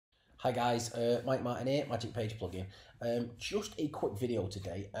Hi guys, Mike Martin here, Magic Page Plugin. Just a quick video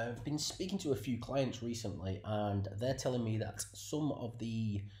today. I've been speaking to a few clients recently and they're telling me that some of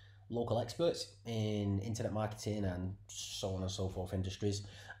the local experts in internet marketing and so on and so forth industries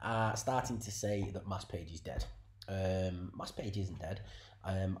are starting to say that Mass Page is dead. Mass Page isn't dead.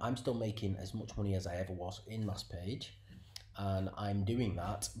 I'm still making as much money as I ever was in Mass Page, and I'm doing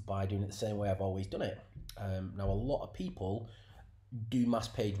that by doing it the same way I've always done it. Now a lot of people do Mass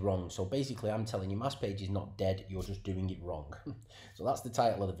Page wrong. So basically I'm telling you Mass Page is not dead, you're just doing it wrong. So that's the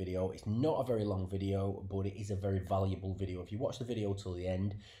title of the video. It's not a very long video, but it is a very valuable video. If you watch the video till the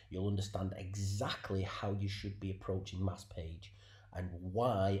end, you'll understand exactly how you should be approaching Mass Page and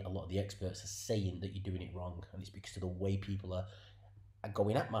why a lot of the experts are saying that you're doing it wrong. And it's because of the way people are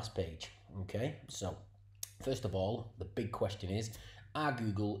going at Mass Page. Okay, so first of all, the big question is, are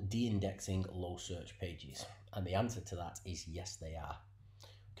Google de-indexing low search pages? And the answer to that is yes, they are.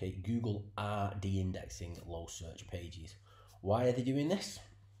 Okay, Google are de-indexing low search pages. Why are they doing this?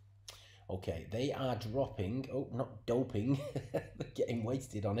 Okay, they are dropping, not doping, getting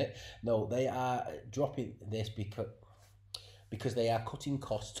wasted on it. No, they are dropping this because they are cutting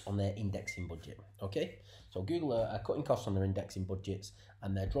costs on their indexing budget. Okay, so Google are cutting costs on their indexing budgets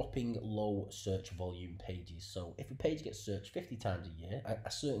and they're dropping low search volume pages. So if a page gets searched 50 times a year,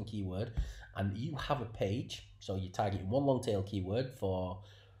 a certain keyword, and you have a page, so you're targeting one long tail keyword for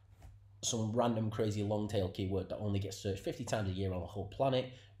some random crazy long tail keyword that only gets searched 50 times a year on the whole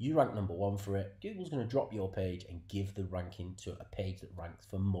planet, you rank #1 for it, Google's going to drop your page and give the ranking to a page that ranks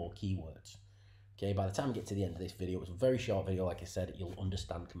for more keywords. Okay, by the time we get to the end of this video, it's a very short video, like I said, you'll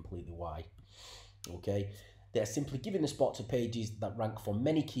understand completely why. Okay, they're simply giving the spot to pages that rank for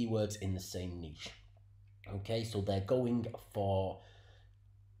many keywords in the same niche. Okay, so they're going for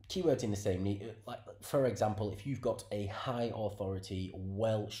keywords in the same niche. Like, for example, if you've got a high authority,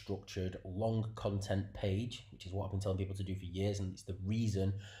 well-structured, long content page, which is what I've been telling people to do for years, and it's the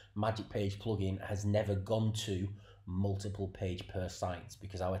reason Magic Page Plugin has never gone to multiple page per sites,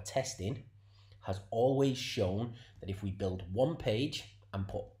 because our testing has always shown that if we build one page and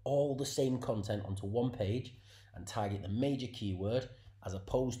put all the same content onto one page and target the major keyword, as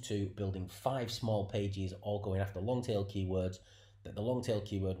opposed to building 5 small pages all going after long tail keywords, that the long tail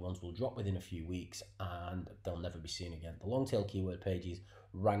keyword ones will drop within a few weeks and they'll never be seen again. The long tail keyword pages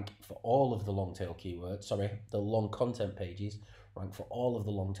rank for all of the long tail keywords, the long content pages rank for all of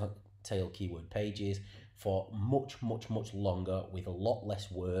the long tail keyword pages for much longer with a lot less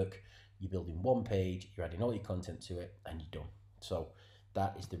work. You're building one page, you're adding all your content to it, and you're done. So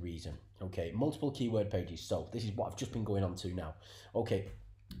that is the reason. Okay, multiple keyword pages. So this is what I've just been going on to now. Okay,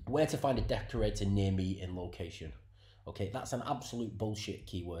 where to find a decorator near me in location. Okay, that's an absolute bullshit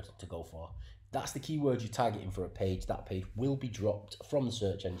keyword to go for. That's the keyword you're targeting for a page. That page will be dropped from the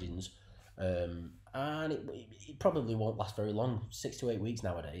search engines, and it probably won't last very long, 6 to 8 weeks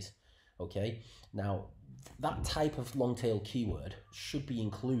nowadays. Okay, now that type of long tail keyword should be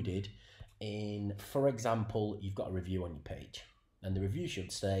included in, for example, you've got a review on your page, and the review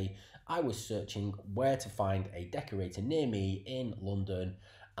should say, I was searching where to find a decorator near me in London,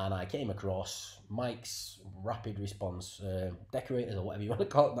 and I came across Mike's Rapid Response Decorators, or whatever you want to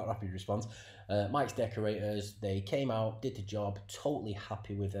call it, not Rapid Response, Mike's Decorators. They came out, did the job, totally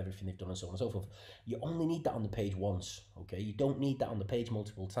happy with everything they've done and so on and so forth. You only need that on the page once, okay? You don't need that on the page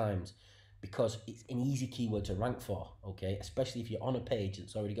multiple times, because it's an easy keyword to rank for, okay? Especially if you're on a page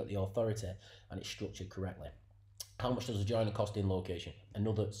that's already got the authority and it's structured correctly. How much does a joiner cost in location?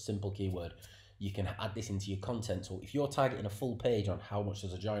 Another simple keyword. You can add this into your content. So if you're targeting a full page on how much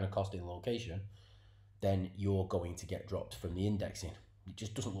does a joiner cost in location, then you're going to get dropped from the indexing. It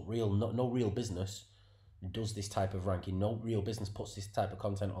just doesn't look real. No real business does this type of ranking. No real business puts this type of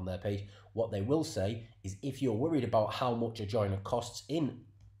content on their page. What they will say is, if you're worried about how much a joiner costs in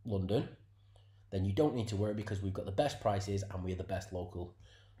London, then you don't need to worry, because we've got the best prices and we're the best local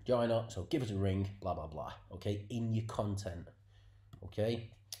joiner, so give us a ring, blah blah blah. Okay, in your content. Okay,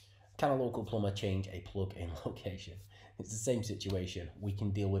 can a local plumber change a plug in location? It's the same situation. We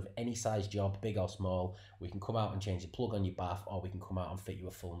can deal with any size job, big or small. We can come out and change the plug on your bath, or we can come out and fit you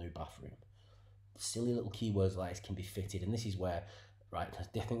a full new bathroom. Silly little keywords like this can be fitted, and this is where, right, I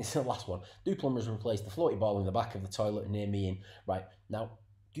think this is the last one. Do plumbers replace the floaty ball in the back of the toilet near me in, right, now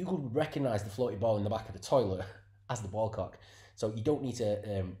Google would recognise the floaty ball in the back of the toilet as the ball cock. So you don't need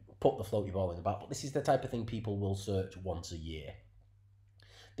to put the floaty ball in the back, but this is the type of thing people will search once a year.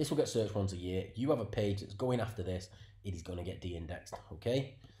 This will get searched once a year. You have a page that's going after this, it is going to get de-indexed,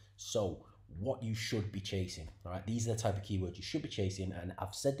 okay? So what you should be chasing, all right? These are the type of keywords you should be chasing, and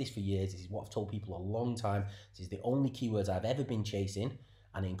I've said this for years. This is what I've told people a long time. This is the only keywords I've ever been chasing,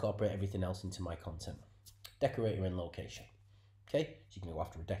 and incorporate everything else into my content. Decorator and location. Okay, so you can go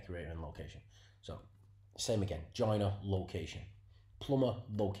after a decorator and location. So same again, joiner, location, plumber,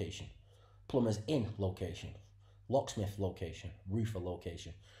 location, plumbers in, location, locksmith, location, roofer,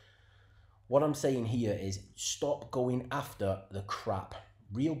 location. What I'm saying here is stop going after the crap.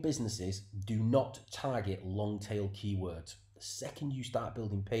 Real businesses do not target long tail keywords. The second you start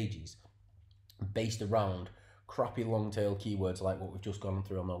building pages based around crappy long tail keywords like what we've just gone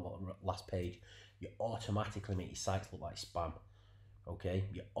through on the last page, you automatically make your sites look like spam. Okay,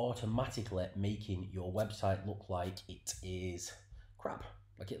 you're automatically making your website look like it is crap.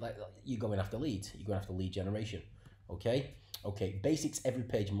 Like you're going after leads, you're going after lead generation. Okay, basics every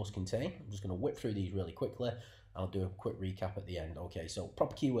page must contain. I'm just going to whip through these really quickly. I'll do a quick recap at the end. Okay, so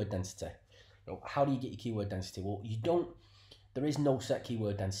proper keyword density. How do you get your keyword density? Well, there is no set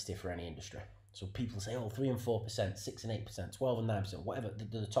keyword density for any industry. So people say, oh, 3 and 4%, 6 and 8%, 12 and 9%, whatever.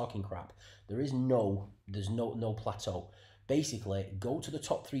 They're talking crap. There's no plateau. Basically, go to the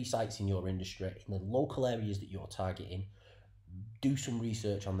top 3 sites in your industry, in the local areas that you're targeting, do some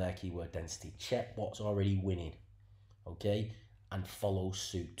research on their keyword density, check what's already winning, okay, and follow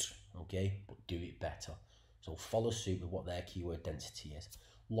suit, okay, but do it better. So follow suit with what their keyword density is.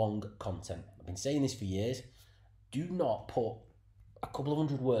 Long content. I've been saying this for years. Do not put a couple of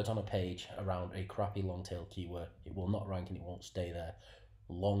hundred words on a page around a crappy long tail keyword. It will not rank and it won't stay there.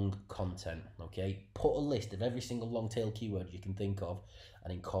 Long content, okay? Put a list of every single long tail keyword you can think of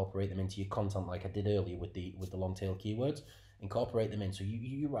and incorporate them into your content like I did earlier with the long tail keywords. Incorporate them in. So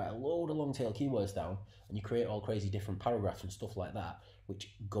you write a load of long tail keywords down and you create all crazy different paragraphs and stuff like that,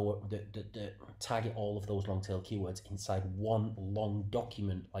 which go that target all of those long tail keywords inside one long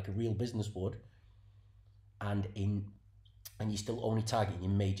document like a real business would, and you're still only targeting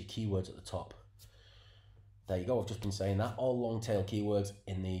your major keywords at the top. There you go, I've just been saying that. All long tail keywords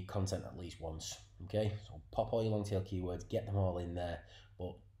in the content at least once. Okay, so pop all your long tail keywords, get them all in there,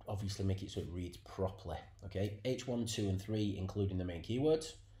 but obviously make it so it reads properly. Okay, H1, 2, and 3, including the main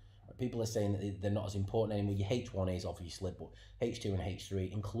keywords. People are saying that they're not as important anymore. Your H1 is obviously, but H2 and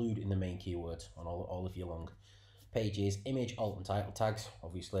H3 include in the main keywords on all of your long pages. Image, alt, and title tags,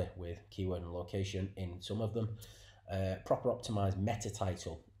 obviously with keyword and location in some of them. Proper optimized meta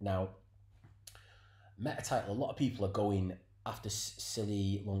title. Now, meta title, a lot of people are going after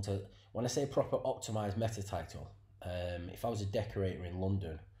silly long tail. When I say proper optimized meta title, if I was a decorator in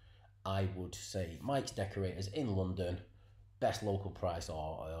London, I would say Mike's Decorators in London, best local price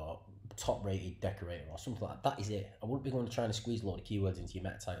or top rated decorator or something like that. That is it. I wouldn't be going to try and squeeze a lot of keywords into your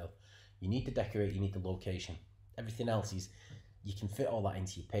meta title. You need the decorator, you need the location. Everything else is, you can fit all that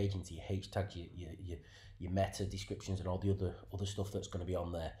into your page, into your H tags, your meta descriptions and all the other stuff that's going to be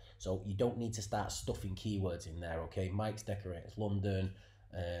on there. So you don't need to start stuffing keywords in there, okay? Mike's Decorators London,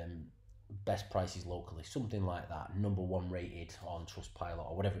 best prices locally, something like that. #1 rated on Trustpilot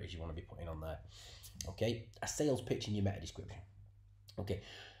or whatever it is you want to be putting on there. Okay, a sales pitch in your meta description. Okay,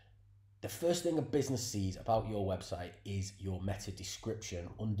 the first thing a business sees about your website is your meta description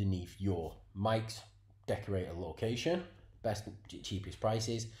underneath your Mike's Decorator location, best cheapest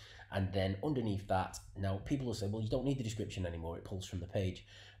prices, and then underneath that, now people will say, well, you don't need the description anymore, it pulls from the page.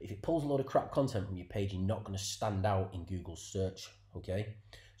 If it pulls a load of crap content from your page, you're not going to stand out in Google's search, okay?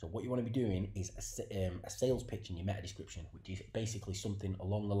 So what you want to be doing is a sales pitch in your meta description, which is basically something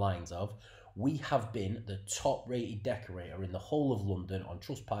along the lines of, we have been the top rated decorator in the whole of London on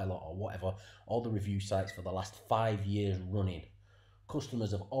Trustpilot or whatever, all the review sites for the last 5 years running.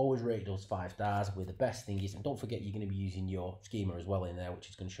 Customers have always rated us 5 stars. We're the best thing is, and don't forget you're going to be using your schema as well in there, which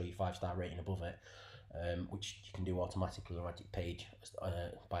is going to show you 5-star rating above it, which you can do automatically on Magic Page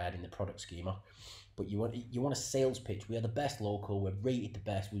by adding the product schema. But you want a sales pitch. We are the best local. We're rated the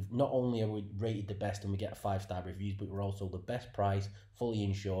best. We've not only are we rated the best and we get 5-star reviews, but we're also the best price, fully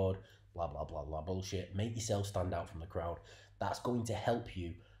insured. Blah blah blah blah bullshit. Make yourself stand out from the crowd. That's going to help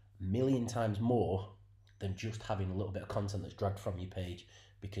you a million times more than just having a little bit of content that's dragged from your page,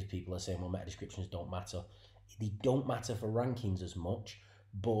 because people are saying, well, meta descriptions don't matter. They don't matter for rankings as much,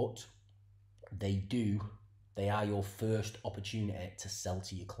 but they do. They are your first opportunity to sell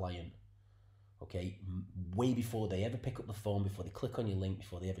to your client. Okay, way before they ever pick up the phone, before they click on your link,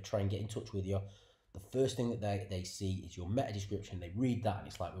 before they ever try and get in touch with you, the first thing that they see is your meta description. They read that and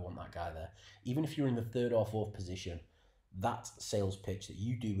it's like, we want that guy there. Even if you're in the 3rd or 4th position, that sales pitch that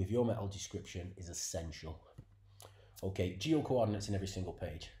you do with your meta description is essential. Okay, geo coordinates in every single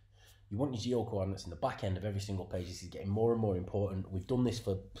page. You want your geo coordinates in the back end of every single page. This is getting more and more important. We've done this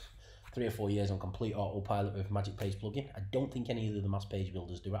for 3 or 4 years on complete autopilot with Magic Page plugin. I don't think any of the mass page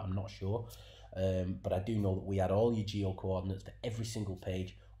builders do it. I'm not sure. but I do know that we add all your geo coordinates for every single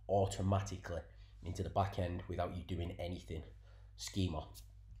page automatically into the back end without you doing anything. Schema.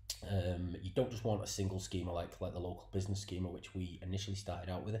 You don't just want a single schema like the local business schema, which we initially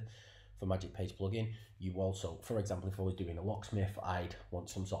started out with for Magic Page plugin. You also, for example, if I was doing a locksmith, I'd want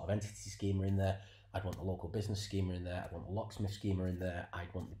some sort of entity schema in there. I'd want the local business schema in there. I'd want the locksmith schema in there.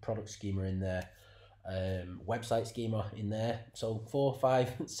 I'd want the product schema in there. Website schema in there. So 4 or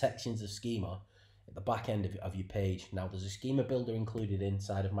 5 sections of schema at the back end of your page. Now there's a schema builder included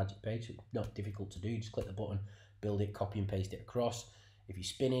inside of Magic Page. It's not difficult to do. Just click the button, build it, copy and paste it across. If you're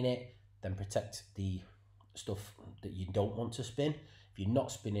spinning it, then protect the stuff that you don't want to spin. If you're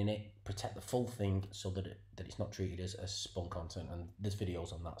not spinning it, protect the full thing so that it's not treated as spun content. And there's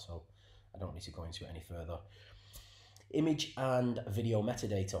videos on that, so I don't need to go into it any further. Image and video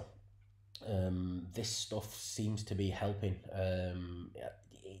metadata. This stuff seems to be helping.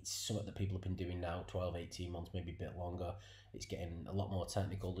 It's something that people have been doing now 12, 18 months, maybe a bit longer. It's getting a lot more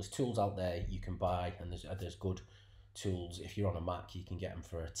technical. There's tools out there you can buy, and there's good tools. If you're on a Mac, you can get them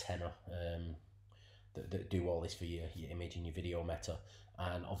for a tenner that do all this for your image and your video meta.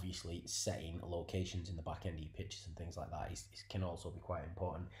 And obviously setting locations in the back end of your pictures and things like that can also be quite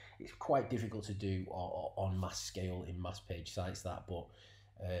important. It's quite difficult to do on mass scale in mass page sites, but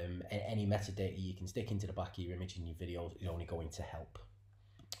any metadata you can stick into the back of your image and your videos is only going to help.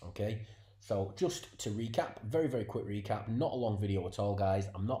 Okay, so just to recap, very, very quick recap, not a long video at all, guys.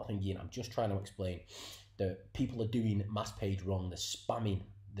 I'm just trying to explain that people are doing mass page wrong. They're spamming,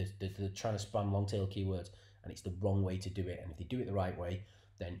 they're trying to spam long tail keywords, and it's the wrong way to do it. And if they do it the right way,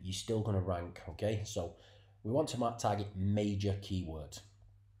 then you're still going to rank. Okay, so we want to target major keywords.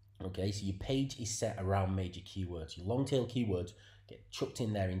 Okay, so your page is set around major keywords. Your long tail keywords get chucked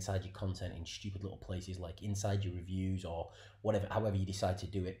in there inside your content in stupid little places like inside your reviews or whatever, however you decide to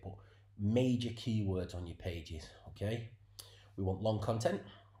do it, but major keywords on your pages. Okay, we want long content,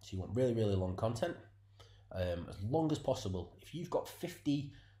 so you want really, really long content, as long as possible. If you've got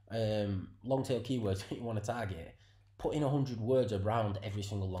 50 long tail keywords that you want to target, put in 100 words around every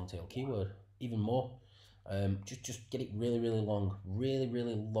single long tail keyword, even more. Just get it really, really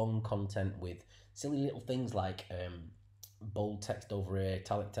long content with silly little things like bold text over here,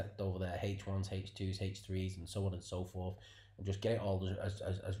 italic text over there, H1s, H2s, H3s, and so on and so forth, and just get it all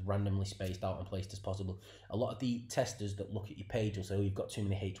as randomly spaced out and placed as possible. A lot of the testers that look at your page will say, oh, you've got too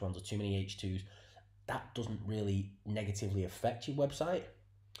many H1s or too many H2s. That doesn't really negatively affect your website.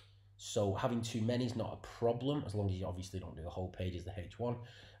 So having too many is not a problem, as long as you obviously don't do the whole page as the H1,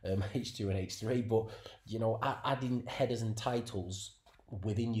 H2 and H3. But, you know, adding headers and titles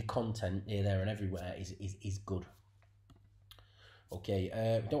within your content here, there and everywhere is good.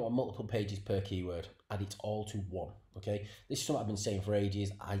 Okay, we don't want multiple pages per keyword. Add it all to one. Okay, this is something I've been saying for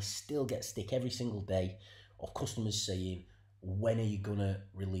ages. I still get stick every single day of customers saying, when are you gonna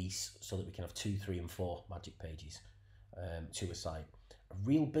release so that we can have 2, 3, and 4 magic pages to a site? A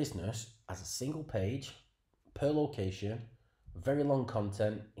real business has a single page per location, very long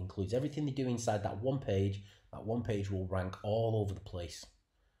content, includes everything they do inside that one page. That one page will rank all over the place.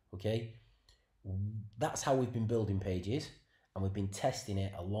 Okay, that's how we've been building pages, and we've been testing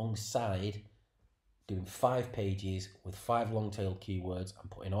it alongside doing 5 pages with 5 long tail keywords and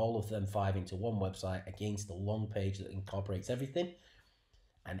putting all of them 5 into one website against the long page that incorporates everything.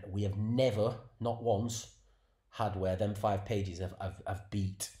 And we have never, not once, had where them 5 pages have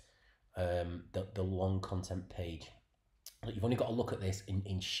beat the long content page. You've only got to look at this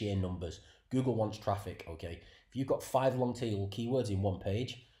in sheer numbers. Google wants traffic, okay? If you've got 5 long tail keywords in one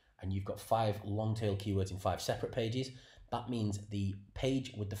page and you've got 5 long tail keywords in 5 separate pages, that means the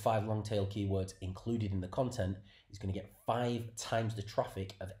page with the 5 long tail keywords included in the content is going to get 5 times the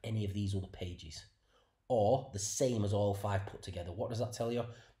traffic of any of these other pages, or the same as all 5 put together. What does that tell you?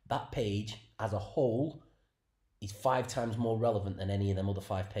 That page as a whole is 5 times more relevant than any of them other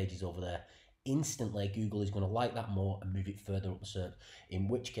 5 pages over there. Instantly, Google is going to like that more and move it further up the SERP, in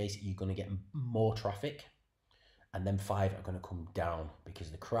which case you're going to get more traffic, and then 5 are going to come down because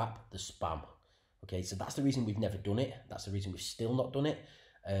of the crap, the spam. Okay, so that's the reason we've never done it. That's the reason we've still not done it.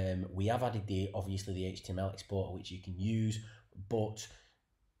 We have added obviously the HTML exporter, which you can use, but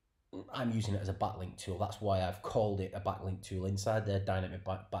I'm using it as a backlink tool. That's why I've called it a backlink tool inside their dynamic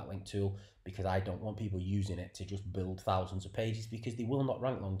backlink tool, because I don't want people using it to just build thousands of pages, because they will not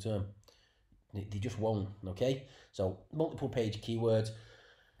rank long term. They just won't, okay? So multiple page keywords,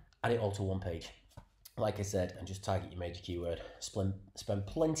 add it all to one page. Like I said, and just target your major keyword. Spend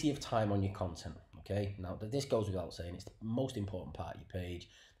plenty of time on your content, Okay, now this goes without saying, it's the most important part of your page.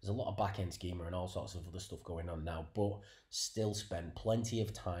 There's a lot of back-end schema and all sorts of other stuff going on now, but still spend plenty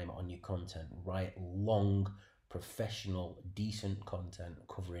of time on your content. Write long, professional, decent content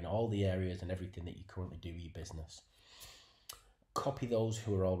covering all the areas and everything that you currently do with your business. Copy those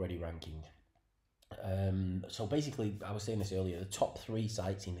who are already ranking. So basically, I was saying this earlier, the top 3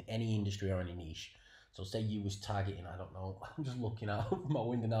 sites in any industry or any niche. So say you was targeting, I don't know, I'm just looking out my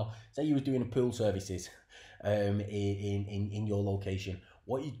window now. Say you was doing a pool services in your location.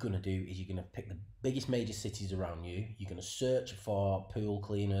 What you're going to do is you're going to pick the biggest major cities around you. You're going to search for pool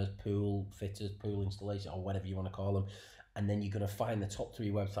cleaners, pool fitters, pool installation, or whatever you want to call them. And then you're going to find the top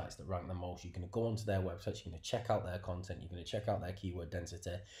 3 websites that rank the most. You're going to go onto their websites, you're going to check out their content, you're going to check out their keyword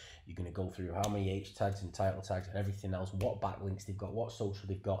density, you're going to go through how many H tags and title tags and everything else, what backlinks they've got, what social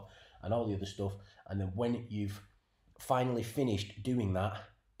they've got, and all the other stuff. And then when you've finally finished doing that,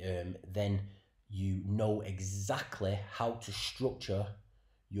 then you know exactly how to structure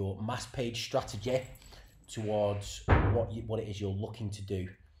your mass page strategy towards what it is you're looking to do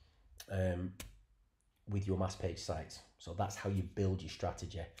with your mass page sites. So that's how you build your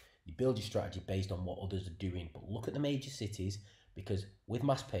strategy. You build your strategy based on what others are doing. But look at the major cities, because with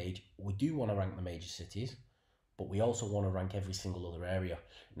mass page, we do want to rank the major cities, but we also want to rank every single other area.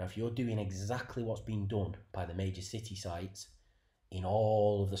 Now, if you're doing exactly what's being done by the major city sites in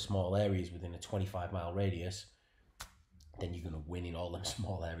all of the small areas within a 25-mile radius, then you're going to win in all them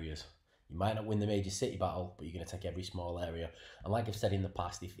small areas. You might not win the major city battle, but you're going to take every small area. And like I've said in the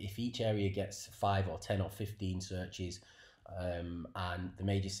past, if each area gets 5 or 10 or 15 searches, and the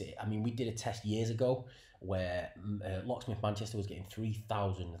major city, I mean, we did a test years ago where Locksmith Manchester was getting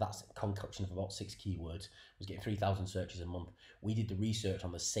 3,000, that's a concoction of about 6 keywords, was getting 3,000 searches a month. We did the research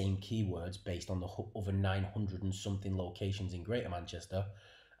on the same keywords based on the other 900 and something locations in Greater Manchester,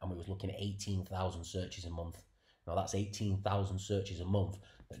 and we was looking at 18,000 searches a month. Now that's 18,000 searches a month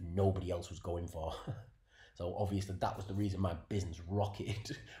that nobody else was going for. So obviously that was the reason my business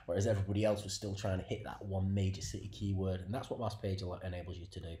rocketed, whereas everybody else was still trying to hit that one major city keyword, and that's what mass page enables you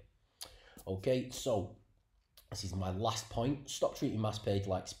to do. Okay, so this is my last point. Stop treating mass page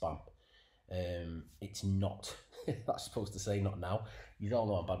like spam. It's not. That's supposed to say not now. You all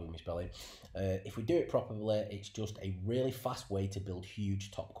know I'm bad with my spelling. If we do it properly, it's just a really fast way to build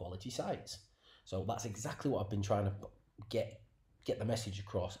huge top quality sites. So that's exactly what I've been trying to get the message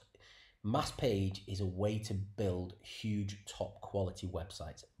across. Mass page is a way to build huge top quality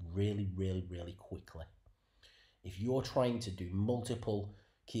websites really, really, really quickly. If you're trying to do multiple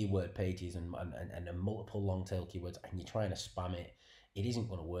keyword pages and multiple long tail keywords and you're trying to spam it, it isn't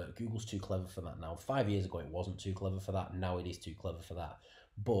going to work. Google's too clever for that now. 5 years ago, it wasn't too clever for that. Now it is too clever for that.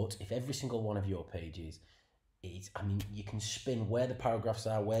 But if every single one of your pages I mean, you can spin where the paragraphs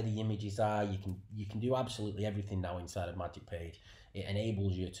are, where the images are. You can do absolutely everything now inside of Magic Page. It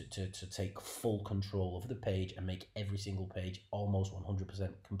enables you to take full control of the page and make every single page almost 100%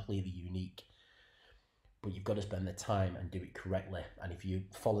 completely unique. But you've got to spend the time and do it correctly. And if you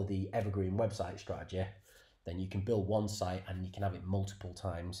follow the evergreen website strategy, then you can build one site and you can have it multiple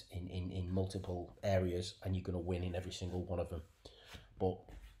times in multiple areas, and you're going to win in every single one of them. But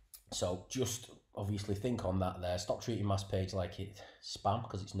so just obviously think on that there. Stop treating mass page like it's spam,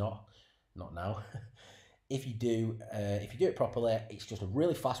 because it's not now. If you do it properly, it's just a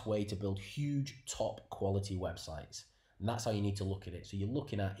really fast way to build huge top quality websites. And that's how you need to look at it. So you're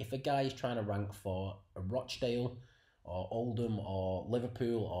looking at, if a guy is trying to rank for a Rochdale or Oldham or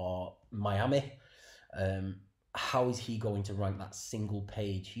Liverpool or Miami, how is he going to rank that single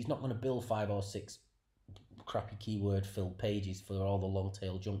page? He's not going to build 5 or 6 crappy keyword filled pages for all the long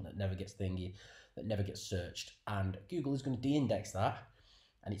tail junk that never gets thingy, that never gets searched. And Google is going to de-index that,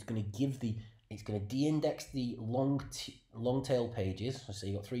 and it's going to de-index the long tail pages. So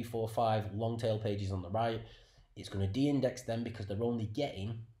you've got 3, 4, 5 long tail pages on the right. It's going to de-index them because they're only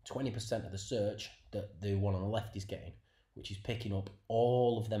getting 20% of the search that the one on the left is getting, which is picking up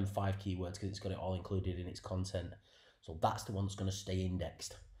all of them 5 keywords because it's got it all included in its content. So that's the one that's going to stay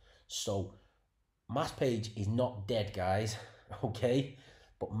indexed. So mass page is not dead, guys, okay?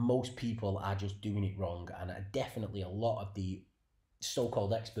 But most people are just doing it wrong, and definitely a lot of the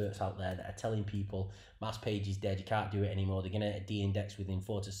so-called experts out there that are telling people mass page is dead, you can't do it anymore, they're going to de-index within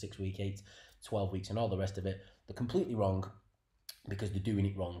 4 to 6 weeks, 8, 12 weeks, and all the rest of it. They're completely wrong because they're doing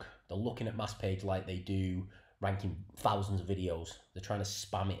it wrong. They're looking at mass page like they do ranking thousands of videos. They're trying to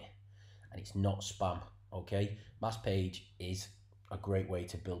spam it, and it's not spam, okay? Mass page is a great way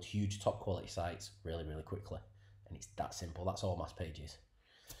to build huge top quality sites really, really quickly. And it's that simple. That's all mass page is.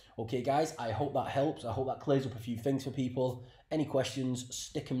 Okay, guys, I hope that helps. I hope that clears up a few things for people. Any questions,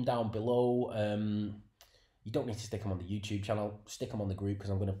 stick them down below. You don't need to stick them on the YouTube channel. Stick them on the group, because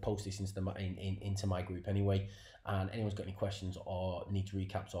I'm going to post this into my group anyway. And anyone's got any questions or needs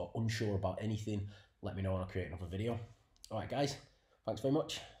recaps or unsure about anything, let me know and I'll create another video. All right, guys, thanks very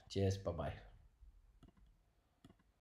much. Cheers. Bye-bye.